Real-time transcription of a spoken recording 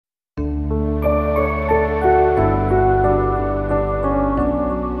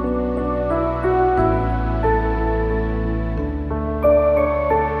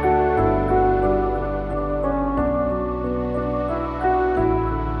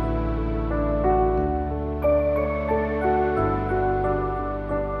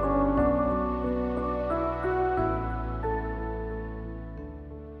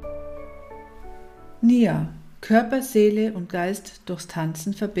Körper, Seele und Geist durchs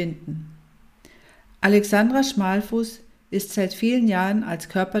Tanzen verbinden. Alexandra Schmalfuß ist seit vielen Jahren als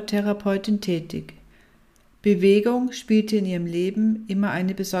Körpertherapeutin tätig. Bewegung spielte in ihrem Leben immer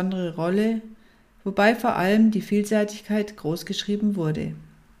eine besondere Rolle, wobei vor allem die Vielseitigkeit großgeschrieben wurde.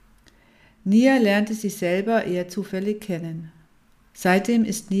 Nia lernte sie selber eher zufällig kennen. Seitdem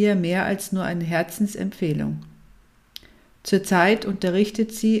ist Nia mehr als nur eine Herzensempfehlung. Zurzeit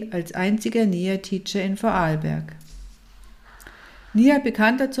unterrichtet sie als einziger Nia-Teacher in Vorarlberg. Nia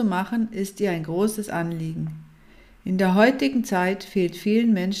bekannter zu machen, ist ihr ein großes Anliegen. In der heutigen Zeit fehlt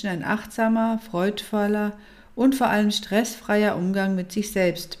vielen Menschen ein achtsamer, freudvoller und vor allem stressfreier Umgang mit sich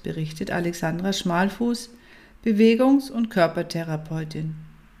selbst, berichtet Alexandra Schmalfuß, Bewegungs- und Körpertherapeutin.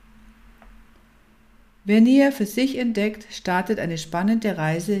 Wer Nia für sich entdeckt, startet eine spannende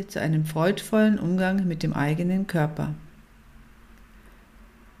Reise zu einem freudvollen Umgang mit dem eigenen Körper.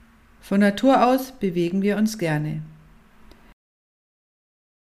 Von Natur aus bewegen wir uns gerne.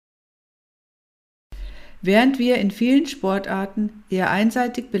 Während wir in vielen Sportarten eher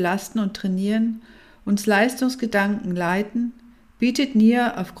einseitig belasten und trainieren, uns Leistungsgedanken leiten, bietet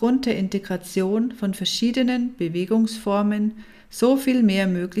Nia aufgrund der Integration von verschiedenen Bewegungsformen so viel mehr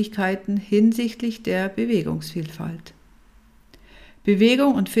Möglichkeiten hinsichtlich der Bewegungsvielfalt.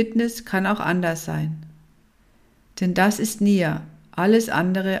 Bewegung und Fitness kann auch anders sein. Denn das ist Nia, alles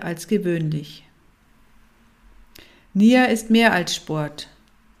andere als gewöhnlich. Nia ist mehr als Sport.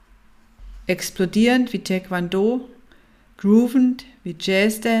 Explodierend wie Taekwondo, groovend wie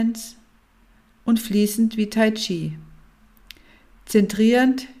Jazzdance und fließend wie Tai Chi.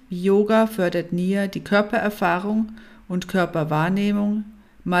 Zentrierend wie Yoga fördert Nia die Körpererfahrung und Körperwahrnehmung,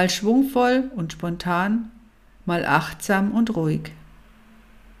 mal schwungvoll und spontan, mal achtsam und ruhig.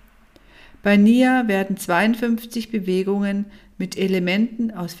 Bei Nia werden 52 Bewegungen mit Elementen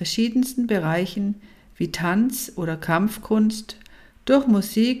aus verschiedensten Bereichen wie Tanz oder Kampfkunst durch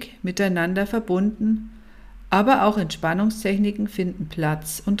Musik miteinander verbunden, aber auch Entspannungstechniken finden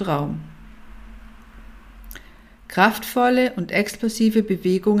Platz und Raum. Kraftvolle und explosive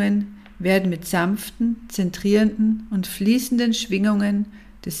Bewegungen werden mit sanften, zentrierenden und fließenden Schwingungen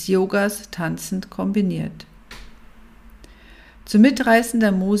des Yogas tanzend kombiniert. Zu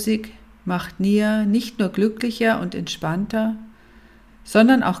mitreißender Musik macht Nia nicht nur glücklicher und entspannter,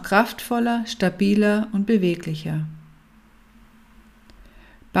 sondern auch kraftvoller, stabiler und beweglicher.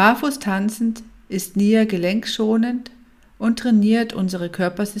 Barfuß tanzend ist Nia gelenkschonend und trainiert unsere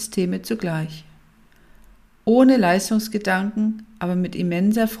Körpersysteme zugleich. Ohne Leistungsgedanken, aber mit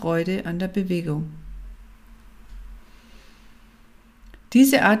immenser Freude an der Bewegung.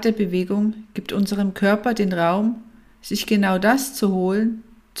 Diese Art der Bewegung gibt unserem Körper den Raum, sich genau das zu holen,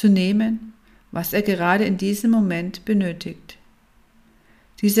 zu nehmen, was er gerade in diesem Moment benötigt.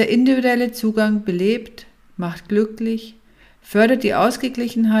 Dieser individuelle Zugang belebt, macht glücklich, fördert die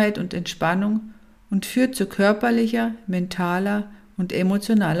Ausgeglichenheit und Entspannung und führt zu körperlicher, mentaler und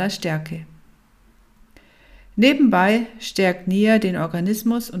emotionaler Stärke. Nebenbei stärkt Nia den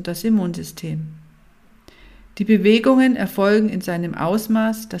Organismus und das Immunsystem. Die Bewegungen erfolgen in seinem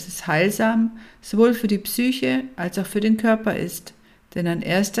Ausmaß, dass es heilsam sowohl für die Psyche als auch für den Körper ist, denn an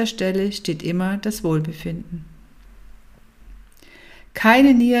erster Stelle steht immer das Wohlbefinden.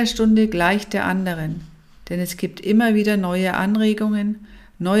 Keine Nia-Stunde gleicht der anderen, denn es gibt immer wieder neue Anregungen,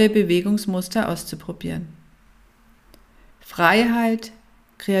 neue Bewegungsmuster auszuprobieren. Freiheit,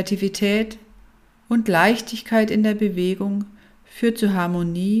 Kreativität und Leichtigkeit in der Bewegung führt zu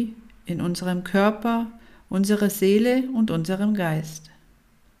Harmonie in unserem Körper, unserer Seele und unserem Geist.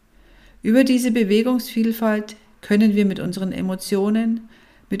 Über diese Bewegungsvielfalt können wir mit unseren Emotionen,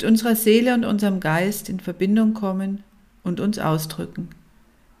 mit unserer Seele und unserem Geist in Verbindung kommen und uns ausdrücken.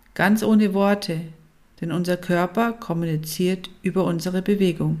 Ganz ohne Worte, denn unser Körper kommuniziert über unsere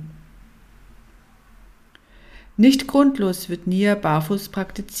Bewegung. Nicht grundlos wird Nia barfuß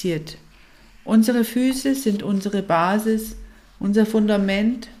praktiziert. Unsere Füße sind unsere Basis, unser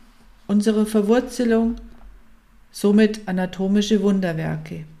Fundament, unsere Verwurzelung, somit anatomische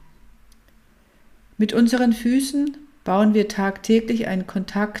Wunderwerke. Mit unseren Füßen bauen wir tagtäglich einen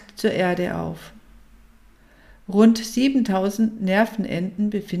Kontakt zur Erde auf. Rund 7000 Nervenenden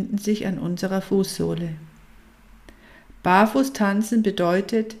befinden sich an unserer Fußsohle. Barfuß tanzen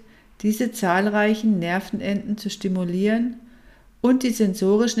bedeutet, diese zahlreichen Nervenenden zu stimulieren und die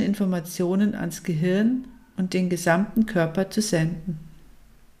sensorischen Informationen ans Gehirn und den gesamten Körper zu senden.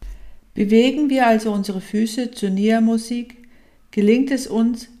 Bewegen wir also unsere Füße zur Nia-Musik, gelingt es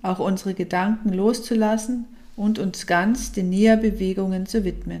uns, auch unsere Gedanken loszulassen und uns ganz den Nia-Bewegungen zu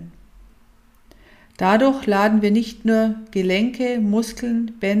widmen. Dadurch laden wir nicht nur Gelenke,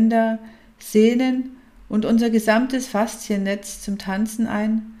 Muskeln, Bänder, Sehnen und unser gesamtes Fasziennetz zum Tanzen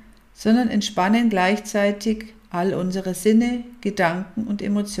ein, sondern entspannen gleichzeitig all unsere Sinne, Gedanken und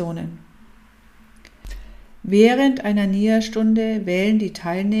Emotionen. Während einer Nia-Stunde wählen die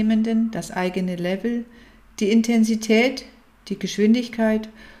Teilnehmenden das eigene Level, die Intensität, die Geschwindigkeit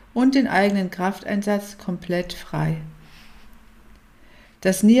und den eigenen Krafteinsatz komplett frei.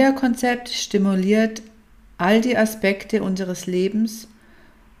 Das Nia-Konzept stimuliert all die Aspekte unseres Lebens,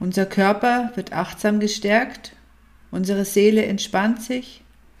 unser Körper wird achtsam gestärkt, unsere Seele entspannt sich,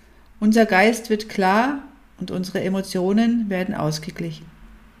 unser Geist wird klar und unsere Emotionen werden ausgeglichen.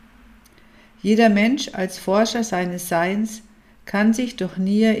 Jeder Mensch als Forscher seines Seins kann sich durch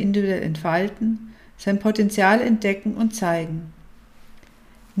Nia individuell entfalten, sein Potenzial entdecken und zeigen.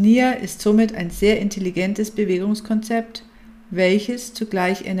 Nia ist somit ein sehr intelligentes Bewegungskonzept, welches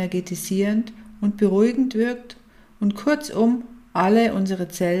zugleich energetisierend und beruhigend wirkt und kurzum alle unsere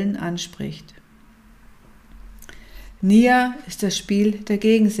Zellen anspricht. Nia ist das Spiel der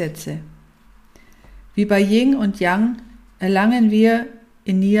Gegensätze. Wie bei Yin und Yang erlangen wir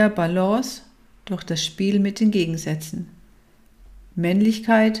in Nia Balance durch das Spiel mit den Gegensätzen.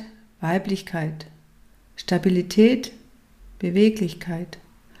 Männlichkeit, Weiblichkeit, Stabilität, Beweglichkeit,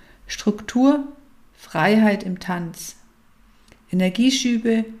 Struktur, Freiheit im Tanz,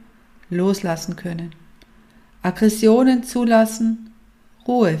 Energieschübe, loslassen können, Aggressionen zulassen,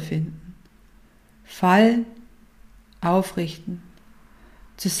 Ruhe finden, fallen, aufrichten,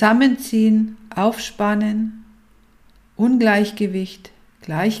 zusammenziehen, aufspannen, Ungleichgewicht,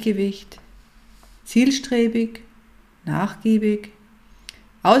 Gleichgewicht, zielstrebig, nachgiebig,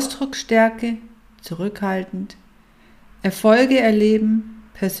 Ausdrucksstärke, zurückhaltend, Erfolge erleben,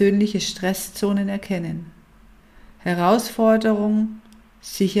 persönliche Stresszonen erkennen, Herausforderung,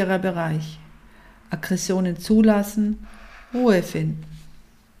 sicherer Bereich, Aggressionen zulassen, Ruhe finden.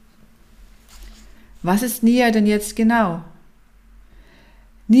 Was ist Nia denn jetzt genau?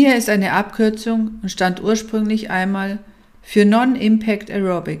 Nia ist eine Abkürzung und stand ursprünglich einmal für Non-Impact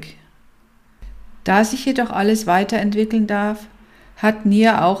Aerobic. Da sich jedoch alles weiterentwickeln darf, hat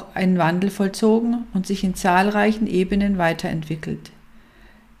Nia auch einen Wandel vollzogen und sich in zahlreichen Ebenen weiterentwickelt.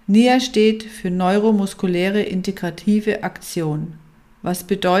 Nia steht für neuromuskuläre integrative Aktion, was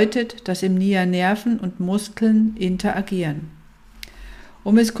bedeutet, dass im Nia Nerven und Muskeln interagieren.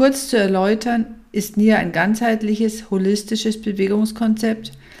 Um es kurz zu erläutern, ist Nia ein ganzheitliches, holistisches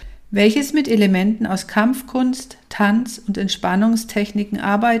Bewegungskonzept, welches mit Elementen aus Kampfkunst, Tanz und Entspannungstechniken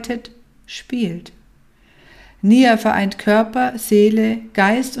arbeitet, spielt. Nia vereint Körper, Seele,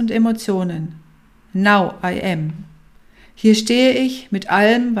 Geist und Emotionen. Now I am. Hier stehe ich mit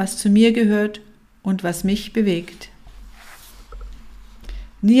allem, was zu mir gehört und was mich bewegt.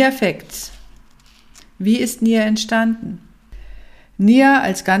 Nia Facts. Wie ist Nia entstanden? Nia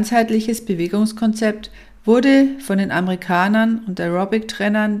als ganzheitliches Bewegungskonzept wurde von den Amerikanern und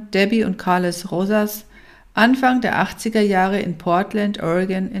Aerobic-Trainern Debbie und Carlos Rosas Anfang der 80er Jahre in Portland,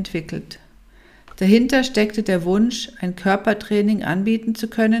 Oregon entwickelt. Dahinter steckte der Wunsch, ein Körpertraining anbieten zu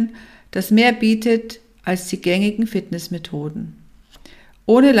können, das mehr bietet als die gängigen Fitnessmethoden.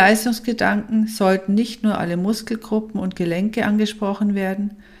 Ohne Leistungsgedanken sollten nicht nur alle Muskelgruppen und Gelenke angesprochen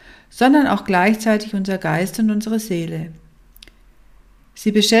werden, sondern auch gleichzeitig unser Geist und unsere Seele.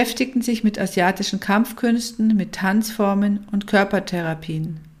 Sie beschäftigten sich mit asiatischen Kampfkünsten, mit Tanzformen und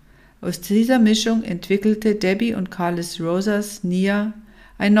Körpertherapien. Aus dieser Mischung entwickelte Debbie und Carlos Rosas Nia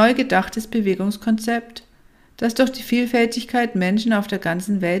ein neu gedachtes Bewegungskonzept, das durch die Vielfältigkeit Menschen auf der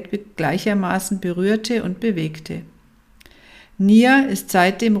ganzen Welt gleichermaßen berührte und bewegte. Nia ist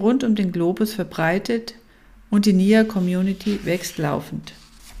seitdem rund um den Globus verbreitet und die Nia-Community wächst laufend.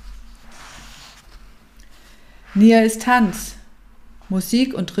 Nia ist Tanz.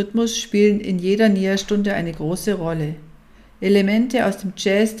 Musik und Rhythmus spielen in jeder Nia-Stunde eine große Rolle. Elemente aus dem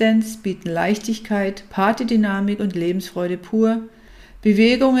Jazzdance bieten Leichtigkeit, Partydynamik und Lebensfreude pur.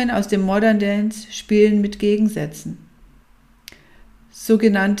 Bewegungen aus dem Modern Dance spielen mit Gegensätzen.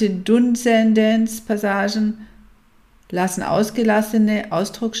 Sogenannte Dunsan-Dance-Passagen lassen ausgelassene,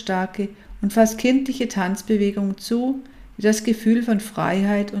 ausdrucksstarke und fast kindliche Tanzbewegungen zu, die das Gefühl von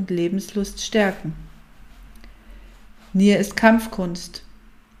Freiheit und Lebenslust stärken. Nia ist Kampfkunst.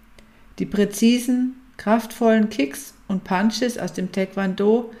 Die präzisen, kraftvollen Kicks und Punches aus dem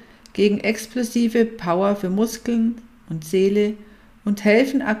Taekwondo gegen explosive Power für Muskeln und Seele und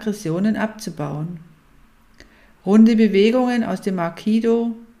helfen, Aggressionen abzubauen. Runde Bewegungen aus dem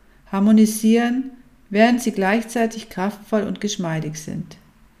Aikido harmonisieren, während sie gleichzeitig kraftvoll und geschmeidig sind.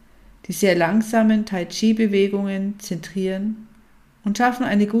 Die sehr langsamen Tai Chi-Bewegungen zentrieren und schaffen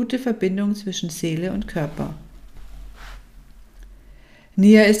eine gute Verbindung zwischen Seele und Körper.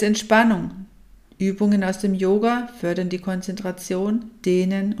 Nia ist Entspannung. Übungen aus dem Yoga fördern die Konzentration,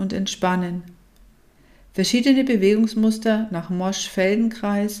 Dehnen und Entspannen. Verschiedene Bewegungsmuster nach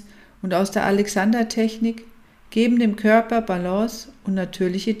Mosch-Feldenkreis und aus der Alexander-Technik geben dem Körper Balance und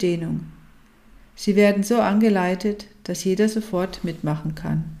natürliche Dehnung. Sie werden so angeleitet, dass jeder sofort mitmachen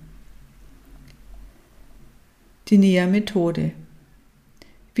kann. Die Nia-Methode.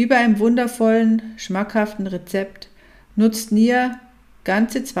 Wie bei einem wundervollen, schmackhaften Rezept nutzt Nia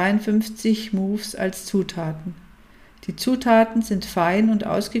ganze 52 Moves als Zutaten. Die Zutaten sind fein und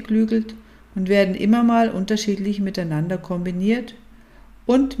ausgeklügelt und werden immer mal unterschiedlich miteinander kombiniert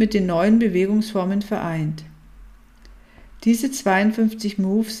und mit den neuen Bewegungsformen vereint. Diese 52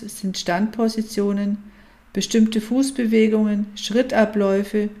 Moves sind Standpositionen, bestimmte Fußbewegungen,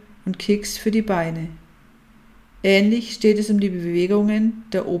 Schrittabläufe und Kicks für die Beine. Ähnlich steht es um die Bewegungen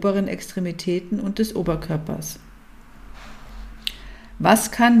der oberen Extremitäten und des Oberkörpers.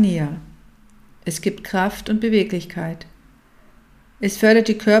 Was kann Nia? Es gibt Kraft und Beweglichkeit. Es fördert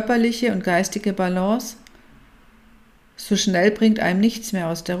die körperliche und geistige Balance. So schnell bringt einem nichts mehr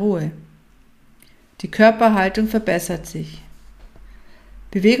aus der Ruhe. Die Körperhaltung verbessert sich.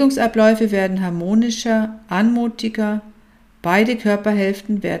 Bewegungsabläufe werden harmonischer, anmutiger, beide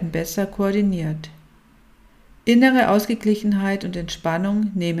Körperhälften werden besser koordiniert. Innere Ausgeglichenheit und Entspannung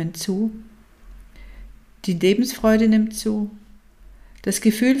nehmen zu. Die Lebensfreude nimmt zu. Das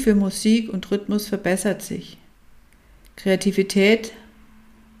Gefühl für Musik und Rhythmus verbessert sich. Kreativität,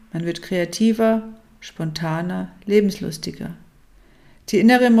 man wird kreativer, spontaner, lebenslustiger. Die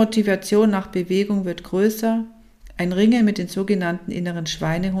innere Motivation nach Bewegung wird größer. Ein Ringen mit dem sogenannten inneren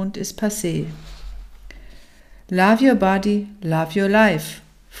Schweinehund ist passé. Love your body, love your life.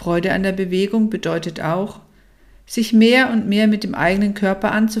 Freude an der Bewegung bedeutet auch, sich mehr und mehr mit dem eigenen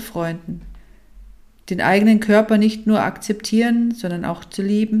Körper anzufreunden. Den eigenen Körper nicht nur akzeptieren, sondern auch zu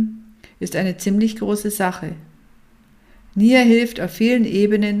lieben, ist eine ziemlich große Sache. Nia hilft auf vielen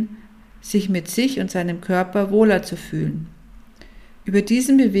Ebenen, sich mit sich und seinem Körper wohler zu fühlen. Über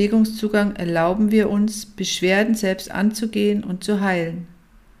diesen Bewegungszugang erlauben wir uns, Beschwerden selbst anzugehen und zu heilen.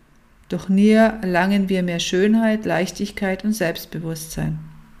 Durch Nia erlangen wir mehr Schönheit, Leichtigkeit und Selbstbewusstsein.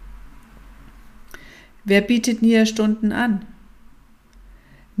 Wer bietet Nia-Stunden an?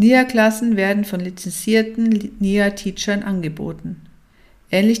 Nia-Klassen werden von lizenzierten Nia-Teachern angeboten.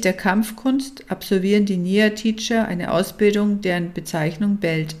 Ähnlich der Kampfkunst absolvieren die Nia-Teacher eine Ausbildung, deren Bezeichnung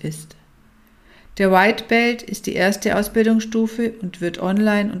Belt ist. Der White Belt ist die erste Ausbildungsstufe und wird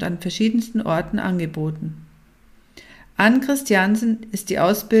online und an verschiedensten Orten angeboten. Ann Christiansen ist die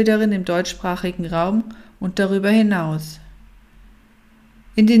Ausbilderin im deutschsprachigen Raum und darüber hinaus.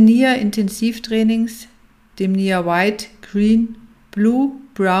 In den Nia-Intensivtrainings, dem Nia White, Green, Blue,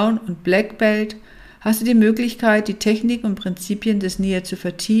 Brown und Black Belt, hast du die Möglichkeit, die Techniken und Prinzipien des Nia zu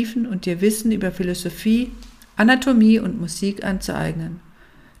vertiefen und dir Wissen über Philosophie, Anatomie und Musik anzueignen.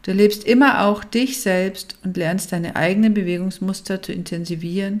 Du lebst immer auch dich selbst und lernst deine eigenen Bewegungsmuster zu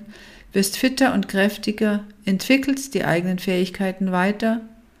intensivieren, wirst fitter und kräftiger, entwickelst die eigenen Fähigkeiten weiter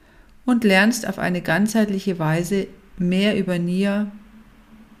und lernst auf eine ganzheitliche Weise mehr über Nia,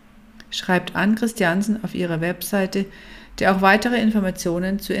 schreibt Ann Christiansen auf ihrer Webseite, der auch weitere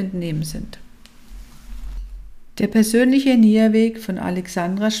Informationen zu entnehmen sind. Der persönliche Nia-Weg von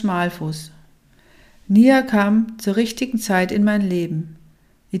Alexandra Schmalfuß. Nia kam zur richtigen Zeit in mein Leben.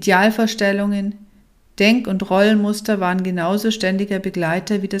 Idealvorstellungen, Denk- und Rollenmuster waren genauso ständiger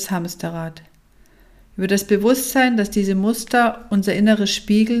Begleiter wie das Hamsterrad. Über das Bewusstsein, dass diese Muster unser Inneres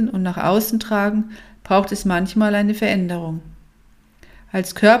spiegeln und nach außen tragen, braucht es manchmal eine Veränderung.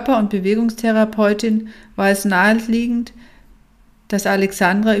 Als Körper- und Bewegungstherapeutin war es naheliegend, dass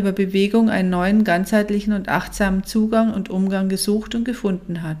Alexandra über Bewegung einen neuen, ganzheitlichen und achtsamen Zugang und Umgang gesucht und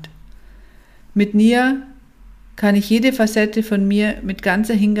gefunden hat. Mit Nia kann ich jede Facette von mir mit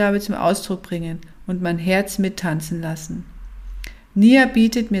ganzer Hingabe zum Ausdruck bringen und mein Herz mittanzen lassen. Nia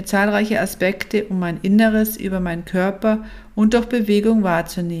bietet mir zahlreiche Aspekte, um mein Inneres über meinen Körper und durch Bewegung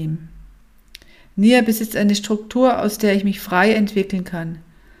wahrzunehmen. Nia besitzt eine Struktur, aus der ich mich frei entwickeln kann.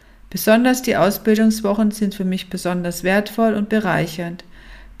 Besonders die Ausbildungswochen sind für mich besonders wertvoll und bereichernd,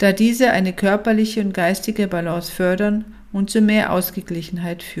 da diese eine körperliche und geistige Balance fördern und zu mehr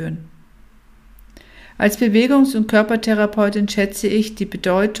Ausgeglichenheit führen. Als Bewegungs- und Körpertherapeutin schätze ich die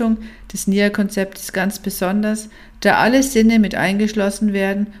Bedeutung des Nia-Konzeptes ganz besonders, da alle Sinne mit eingeschlossen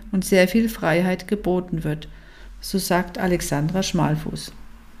werden und sehr viel Freiheit geboten wird, so sagt Alexandra Schmalfuß.